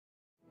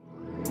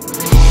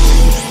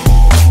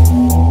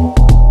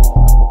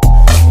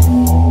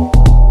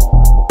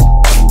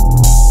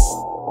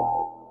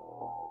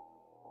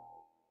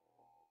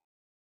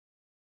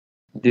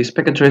This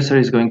packet tracer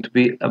is going to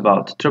be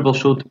about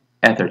Troubleshoot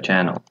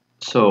Etherchannel.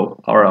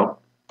 So our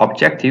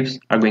objectives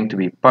are going to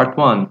be part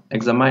 1,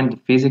 examine the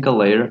physical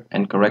layer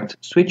and correct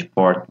switch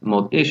port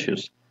mode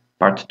issues.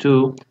 Part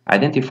 2,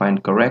 identify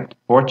and correct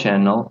port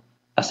channel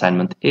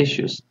assignment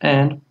issues.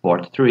 And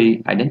part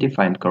 3,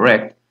 identify and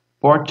correct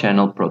port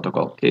channel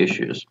protocol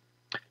issues.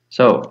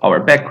 So our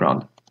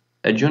background.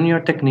 A junior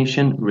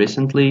technician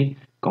recently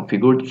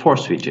configured 4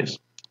 switches.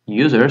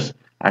 Users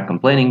are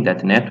complaining that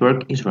the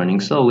network is running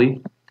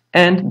slowly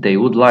and they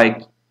would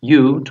like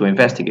you to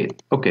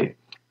investigate. Okay,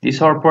 this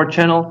is our port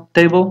channel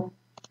table.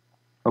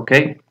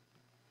 Okay,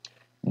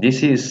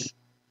 this is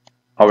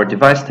our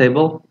device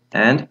table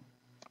and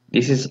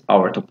this is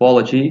our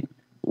topology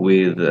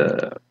with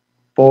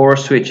 4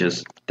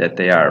 switches that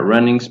they are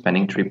running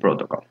spanning tree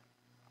protocol.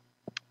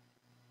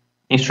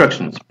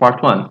 Instructions,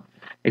 part 1.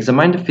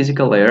 Examine the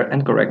physical layer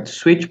and correct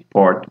switch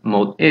port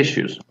mode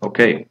issues.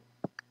 Okay.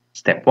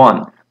 Step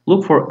 1.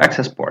 Look for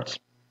access ports.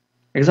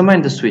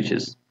 Examine the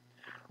switches.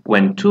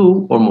 When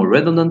 2 or more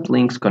redundant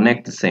links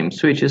connect the same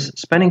switches,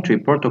 spanning tree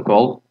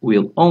protocol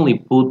will only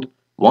put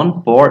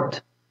one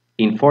port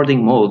in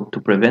forwarding mode to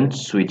prevent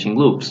switching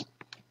loops.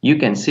 You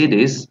can see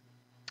this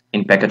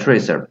in packet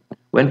tracer.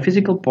 When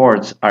physical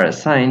ports are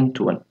assigned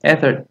to an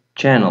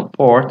Etherchannel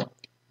port,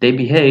 they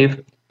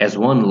behave as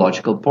one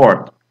logical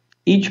port.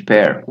 Each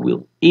pair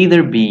will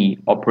either be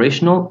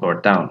operational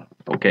or down.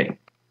 Okay.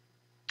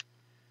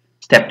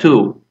 Step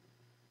 2.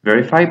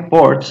 Verify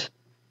ports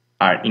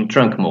are in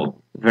trunk mode.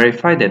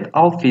 Verify that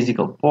all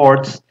physical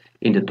ports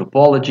in the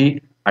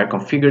topology are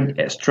configured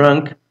as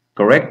trunk.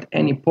 Correct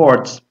any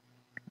ports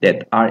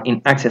that are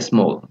in access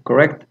mode.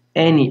 Correct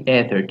any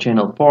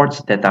Etherchannel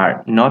ports that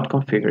are not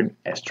configured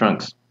as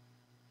trunks.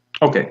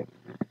 Okay,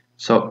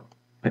 so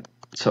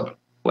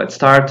let's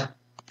start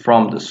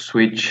from the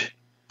switch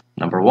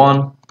number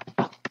 1.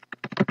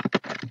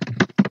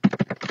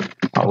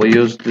 I will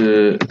use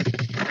the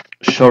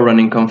show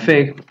running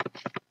config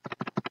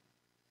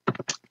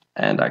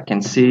and I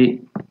can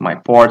see my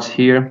ports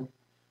here.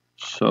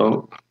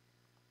 So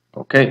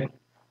okay,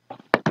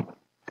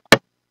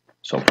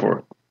 so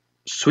for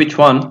switch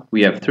 1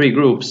 we have 3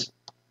 groups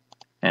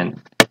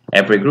and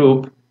every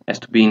group has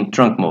to be in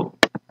trunk mode.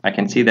 I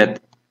can see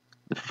that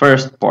the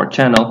first port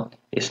channel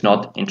is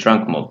not in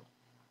trunk mode.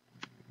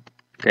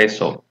 Okay,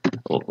 so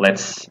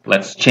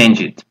let's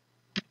change it.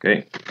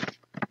 Okay.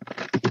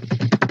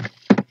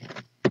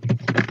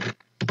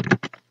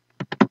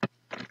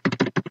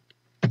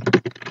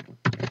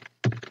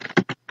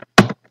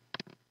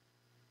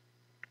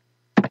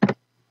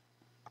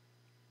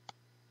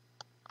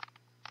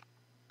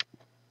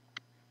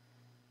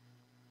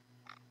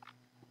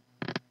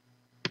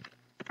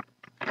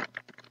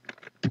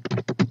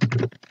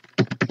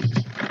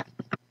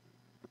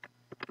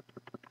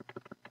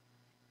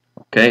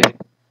 Okay,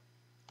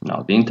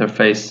 now the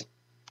interface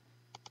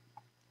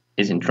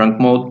is in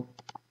trunk mode.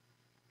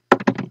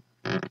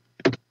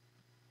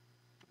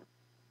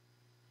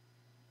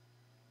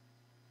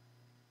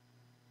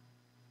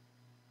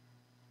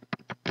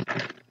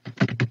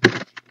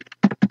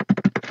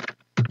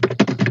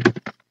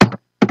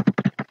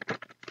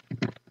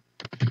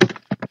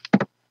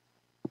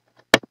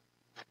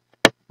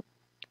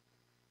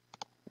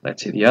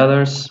 Let's see the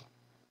others.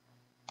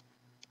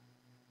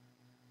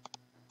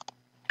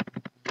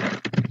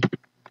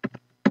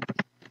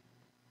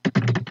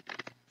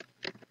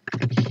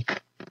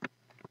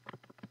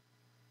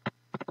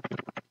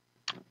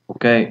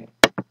 Okay.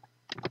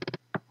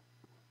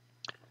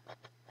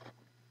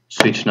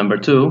 Switch number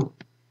 2.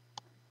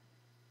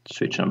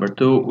 Switch number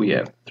 2, we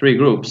have 3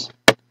 groups,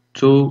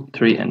 2,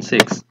 3, and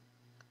 6.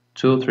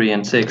 2, 3,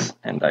 and 6,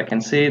 and I can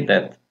see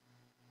that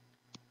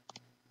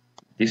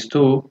these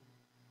 2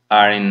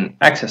 are in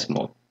access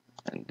mode,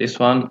 and this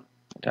one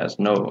it has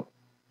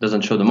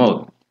doesn't show the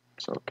mode.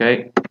 So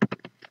okay.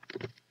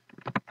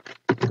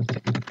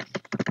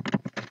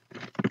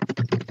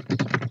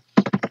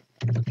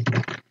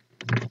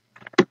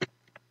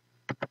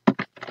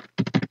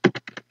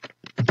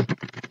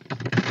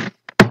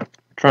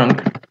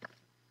 Trunk.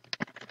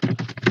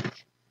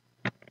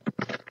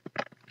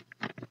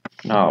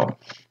 Now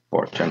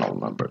port channel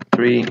number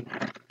 3.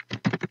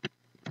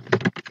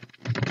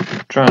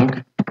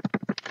 Trunk.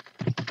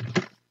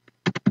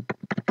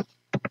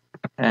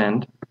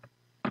 And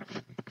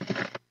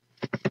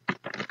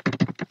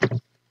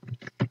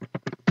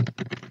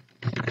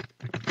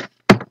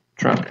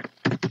trunk.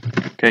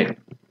 Okay.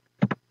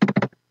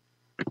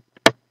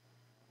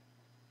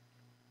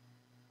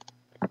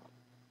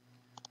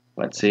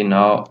 Let's see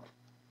now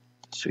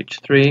switch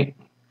 3.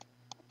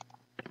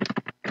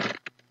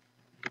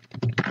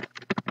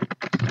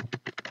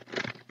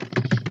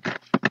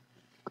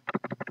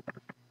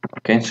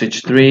 Okay,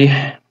 switch 3,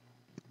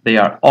 they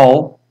are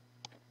all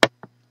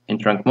in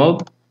trunk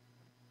mode.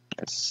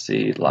 Let's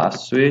see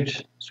last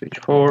switch, switch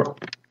 4.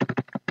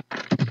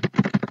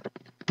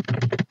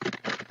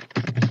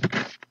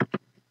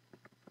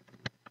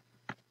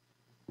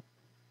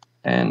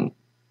 And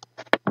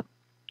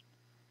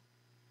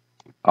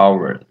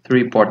our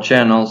 3 port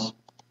channels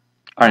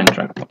are in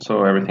trunk mode,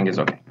 so everything is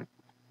okay.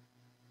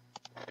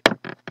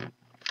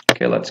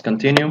 Okay, let's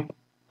continue.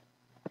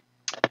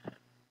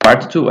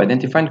 Part 2.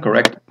 Identifying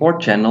correct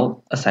port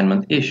channel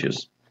assignment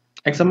issues.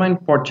 Examine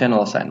port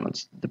channel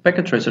assignments. The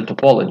packet tracer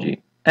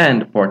topology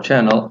and port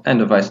channel and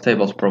device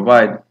tables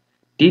provide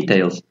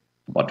details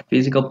about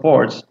physical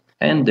ports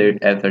and their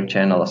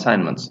Etherchannel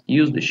assignments.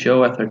 Use the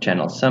show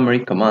Etherchannel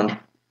summary command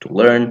to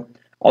learn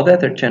how the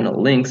Etherchannel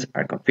links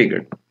are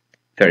configured.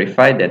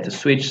 Verify that the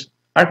switches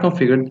are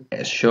configured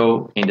as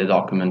shown in the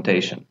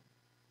documentation.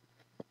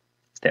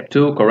 Step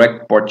 2.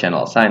 Correct port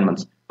channel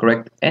assignments.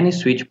 Correct any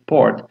switch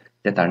port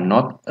that are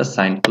not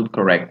assigned to the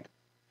correct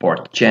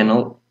port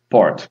channel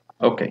port.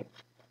 Okay.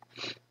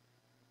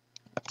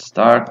 Let's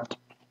start.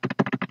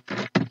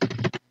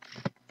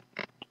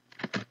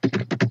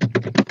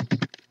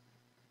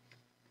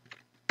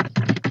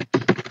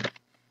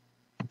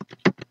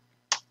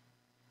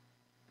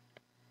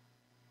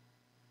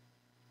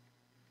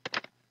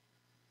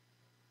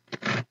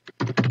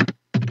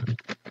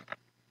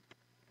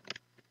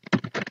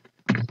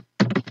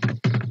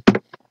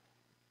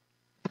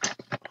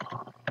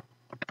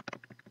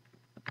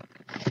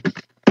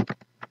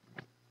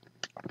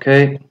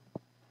 Okay,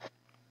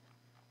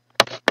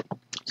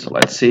 so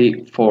let's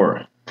see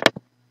for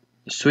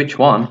switch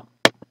 1,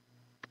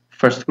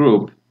 first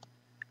group,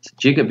 it's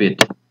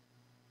gigabit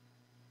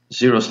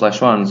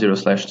 0/1,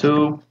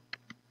 0/2,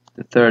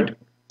 the third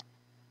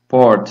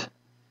port,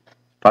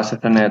 fast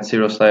Ethernet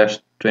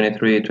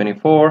 0/23,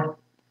 24,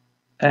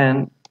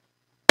 and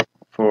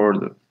for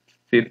the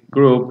fifth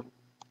group,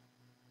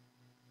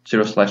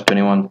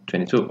 0/21,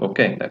 22.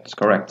 Okay, that's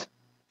correct.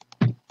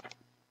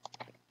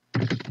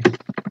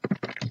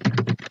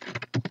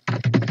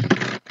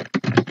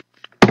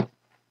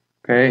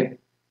 Okay,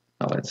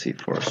 now let's see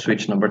for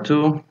switch number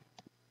 2.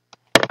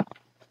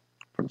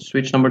 For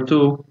switch number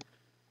 2,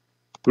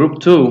 group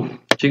 2,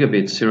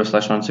 gigabit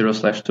 0/1,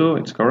 0/2,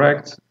 it's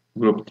correct.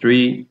 Group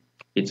 3,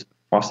 it's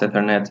fast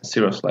Ethernet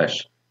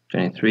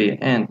 0/23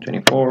 and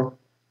 24.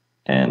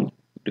 And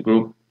the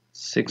group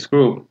 6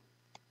 group,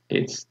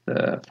 it's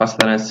the fast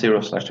Ethernet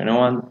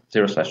 0/21,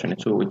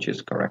 0/22, which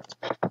is correct.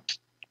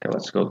 Okay,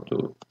 let's go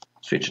to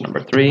switch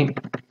number 3.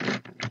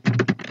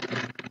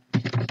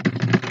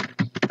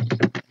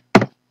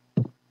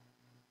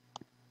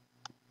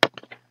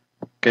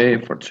 Okay,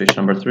 for switch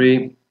number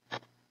 3,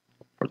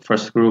 for the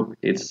first group,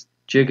 it's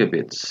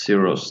gigabit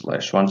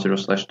 0/1,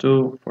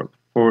 0/2. For the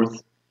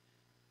fourth,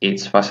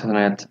 it's fast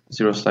Ethernet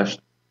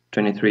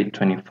 0/23,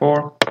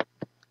 24.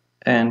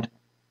 And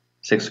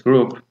sixth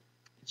group,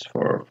 it's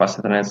for fast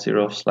Ethernet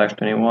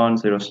 0/21,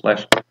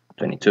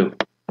 0/22,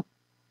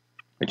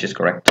 which is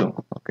correct too.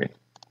 Okay.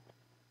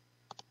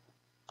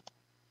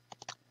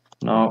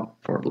 Now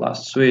for the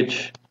last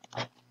switch.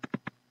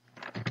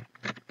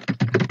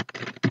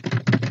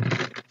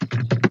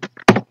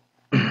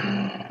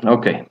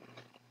 Okay.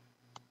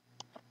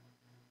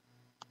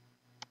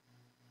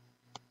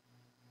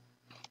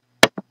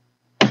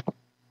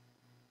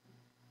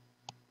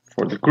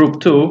 For the group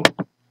 2,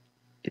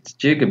 it's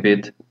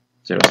gigabit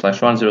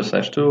 0/1,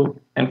 0/2,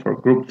 and for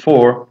group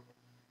 4,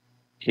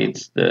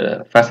 it's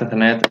the fast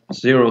Ethernet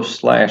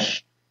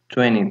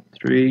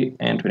 0/23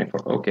 and 24.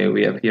 Okay,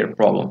 we have here a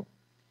problem,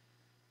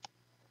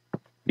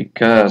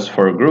 because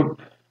for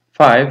group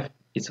 5,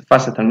 it's a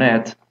fast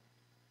Ethernet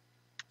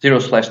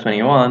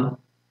 0/21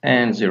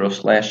 and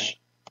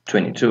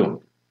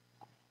 0/22.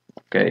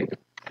 Okay,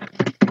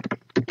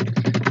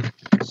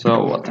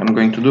 so what I'm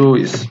going to do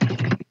is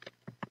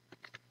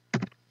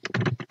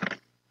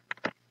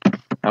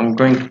I'm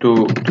going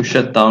to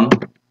shut down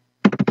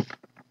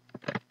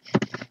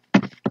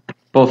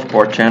both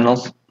port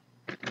channels.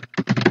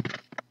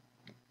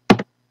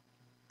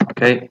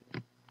 Okay,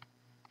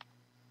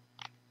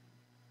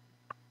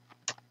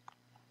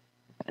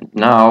 and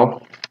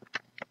now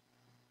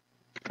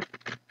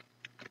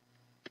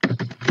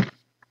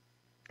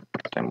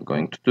what I'm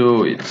going to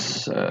do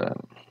is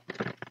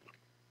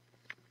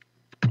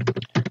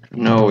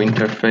no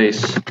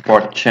interface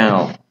port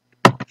channel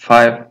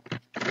 5.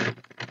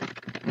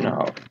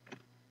 Now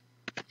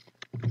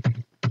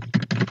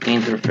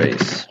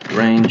interface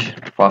range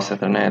fast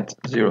Ethernet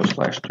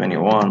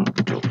 0/21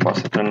 to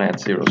fast Ethernet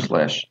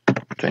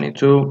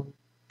 0/22.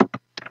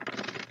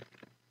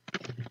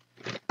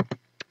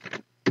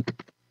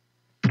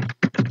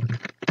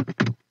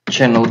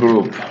 Channel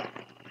group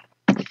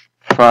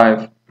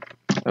 5,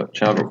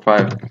 channel group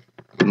 5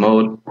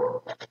 mode.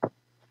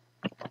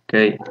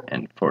 Okay,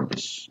 and for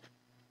this,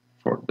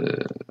 for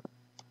the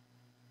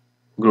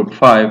group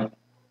 5,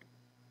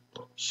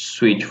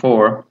 switch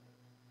 4,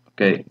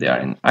 okay, they are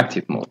in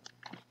active mode.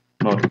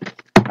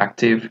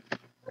 Active.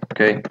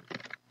 Okay,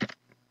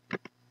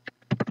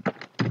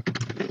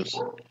 use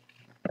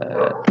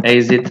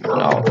exit.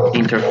 Now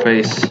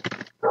interface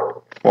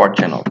port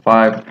channel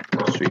 5,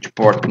 switch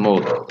port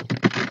mode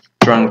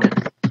trunk,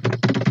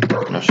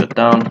 no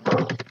shutdown.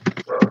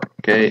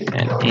 Okay,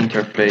 and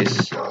interface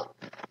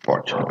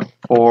port channel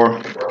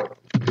 4,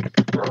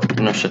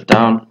 no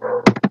shutdown.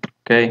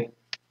 Okay,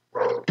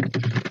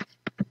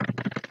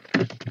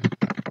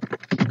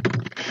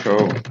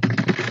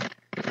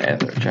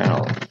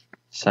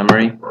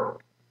 summary.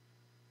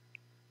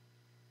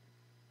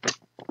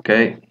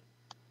 Okay,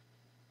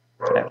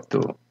 I have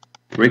to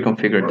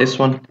reconfigure this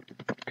one.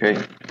 Okay,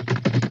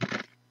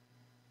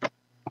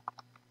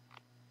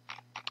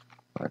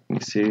 let me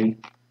see.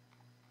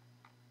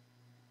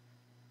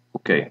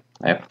 Okay,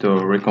 I have to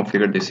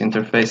reconfigure this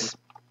interface.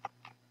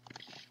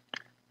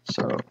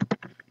 So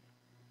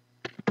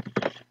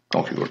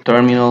configure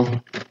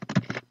terminal.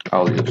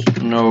 I'll use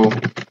no.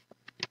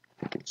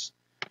 It's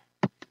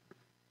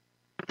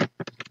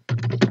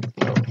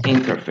no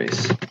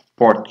interface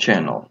port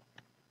channel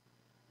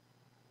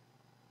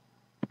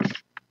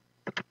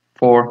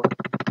 4.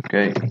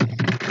 Okay,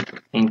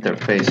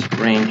 interface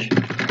range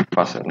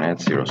Ethernet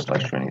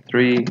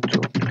 0/23 to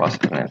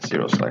Ethernet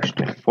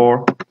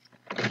 0/24.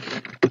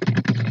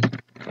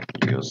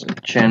 Use a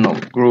channel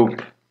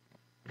group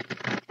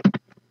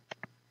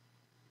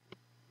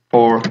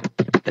for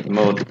the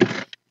mode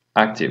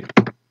active.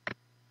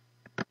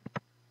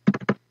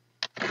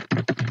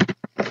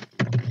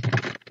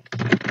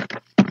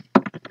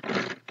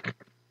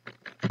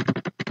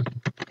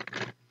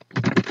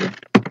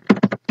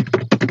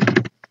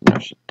 Now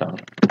shut down.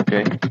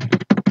 Okay.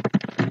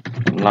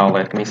 Now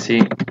let me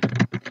see.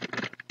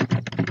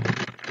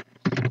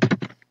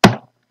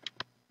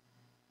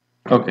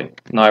 Okay,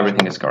 now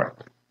everything is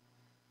correct.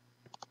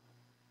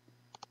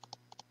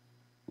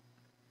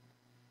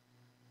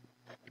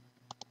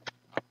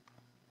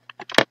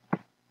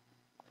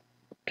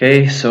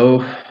 Okay,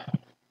 so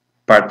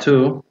part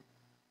two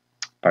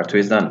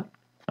is done.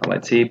 Now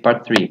let's see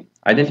part 3.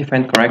 Identify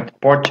and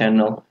correct port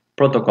channel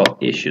protocol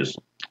issues.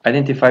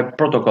 Identify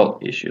protocol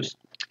issues.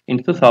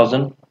 In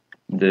 2000,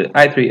 the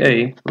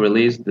I3A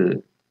released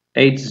the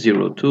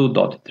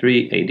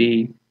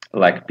 802.3AD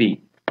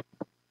LACP,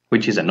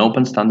 which is an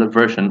open standard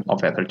version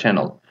of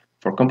Etherchannel.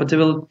 For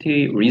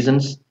compatibility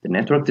reasons, the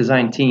network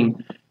design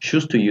team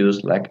chose to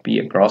use LACP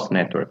across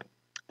network.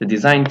 The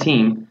design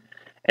team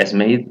has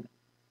made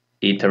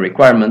it a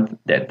requirement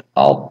that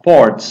all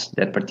ports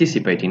that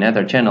participate in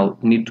Etherchannel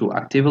need to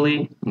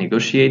actively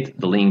negotiate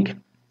the link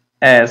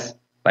as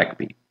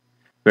LACP.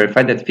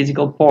 Verify that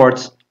physical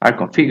ports are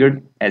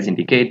configured as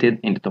indicated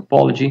in the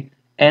topology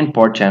and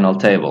port channel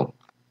table.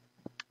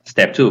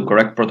 Step 2.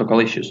 Correct protocol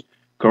issues.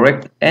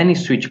 Correct any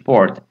switch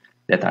port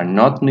that are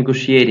not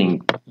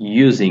negotiating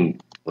using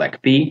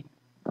LACP,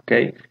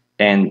 okay,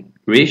 and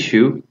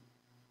reissue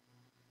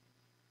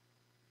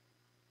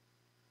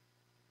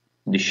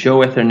the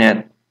show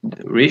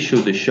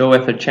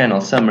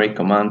Etherchannel summary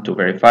command to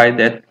verify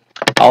that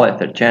all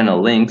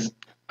Etherchannel links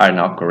are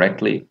now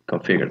correctly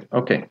configured.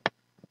 Okay.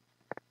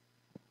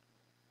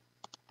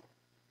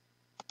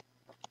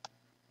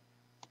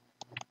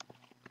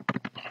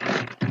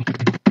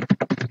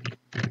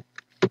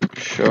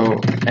 Show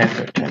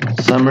Etherchannel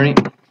summary.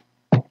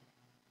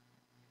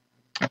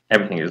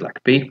 Everything is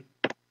LACP.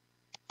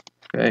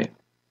 Okay.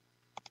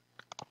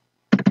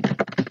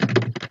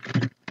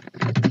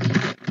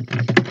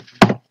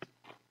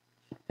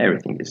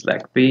 Everything is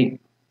LACP.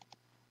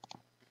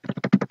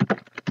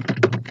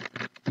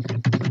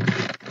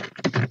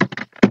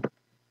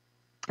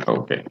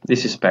 Okay,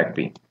 this is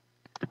PACP.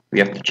 We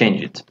have to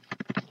change it.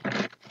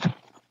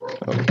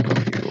 So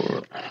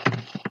configure.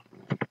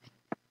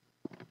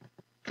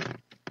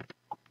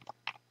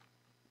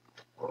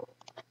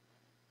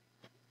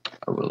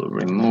 I will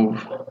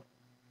remove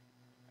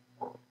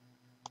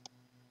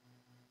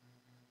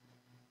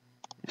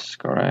this is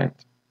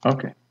correct.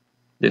 Okay,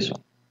 this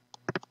one.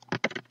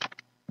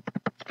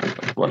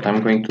 What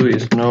I'm going to do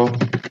is no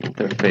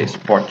interface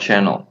port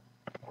channel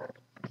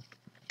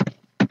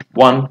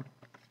 1,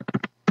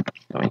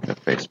 no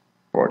interface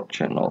port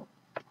channel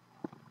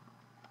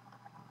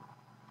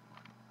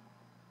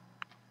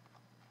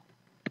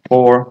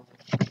 4,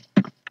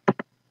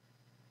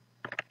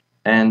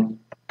 and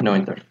no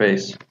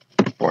interface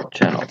port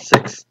channel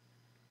 6.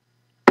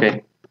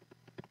 Okay.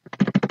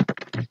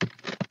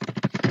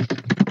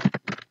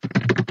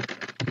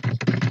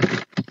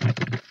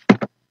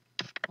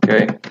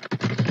 Okay.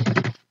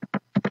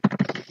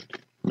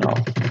 Now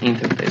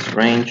interface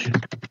range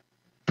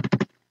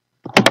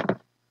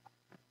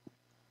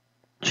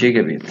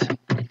gigabit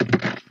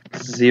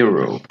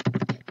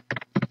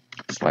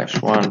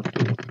 0/1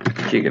 to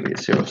gigabit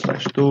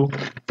 0/2.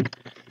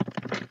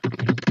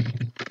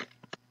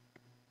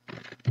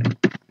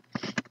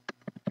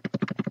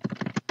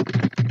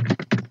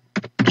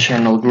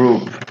 Channel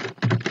group.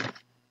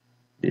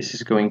 This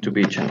is going to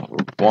be channel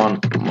group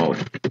 1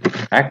 mode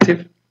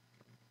active.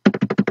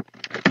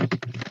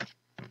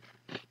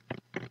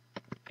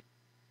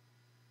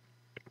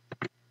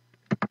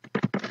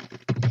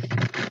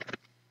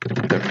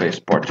 Interface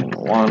port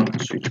channel 1,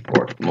 switch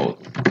port mode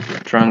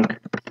trunk.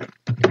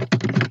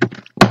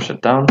 Now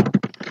shut down.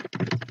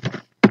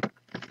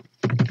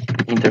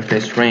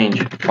 Interface range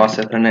fast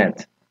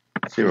Ethernet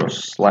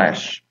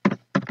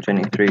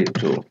 0/23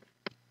 to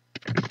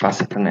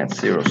fast Ethernet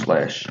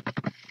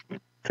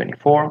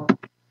 0/24.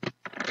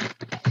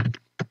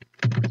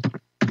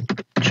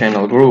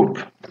 Channel group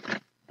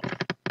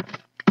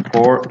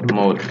 4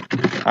 mode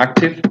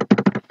active.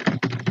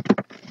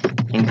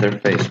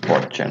 interface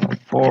port channel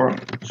 4,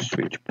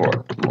 switch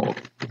port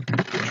mode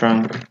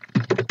trunk,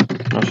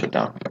 no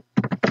shutdown.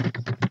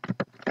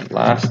 And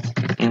last,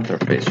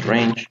 interface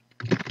range,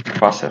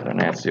 fast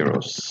Ethernet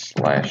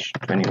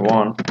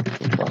 0/21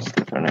 to fast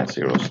Ethernet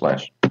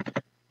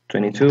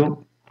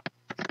 0/22,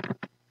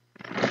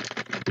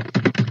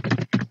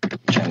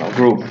 channel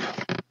group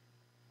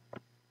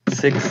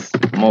 6,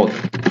 mode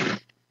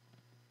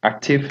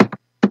active,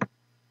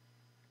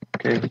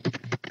 okay,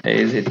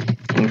 exit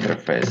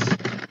interface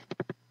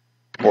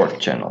port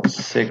channel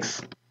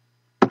 6,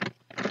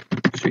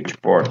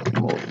 switch port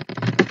mode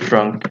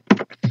trunk,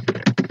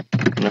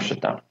 no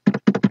shutdown.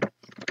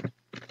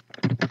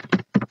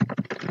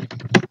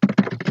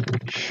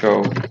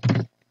 Show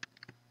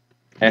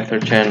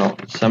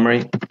Etherchannel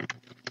summary,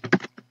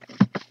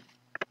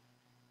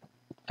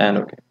 and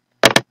okay,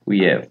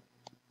 we have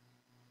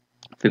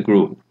the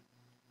group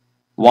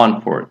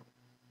 1, 4,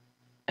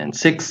 and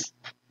 6.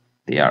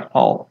 They are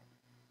all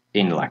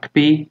in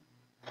LAC-P,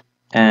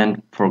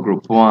 and for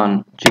group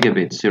 1,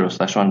 gigabit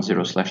 0/1,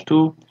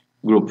 0/2,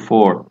 group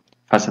 4,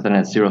 fast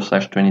Ethernet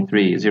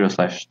 0/23,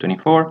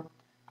 0/24,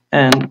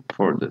 and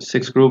for the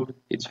 6th group,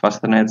 it's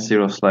fast Ethernet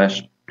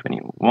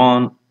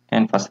 0/21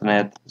 and fast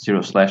Ethernet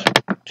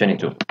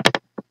 0/22.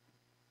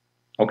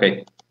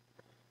 Okay,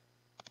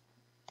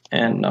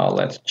 and now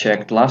let's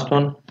check the last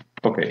one.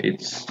 Okay,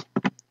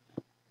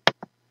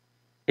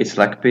 it's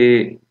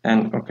LAC-P,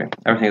 and okay,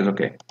 everything is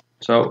okay.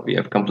 So we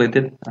have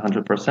completed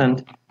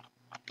 100%,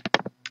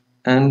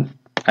 and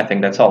I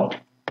think that's all.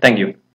 Thank you.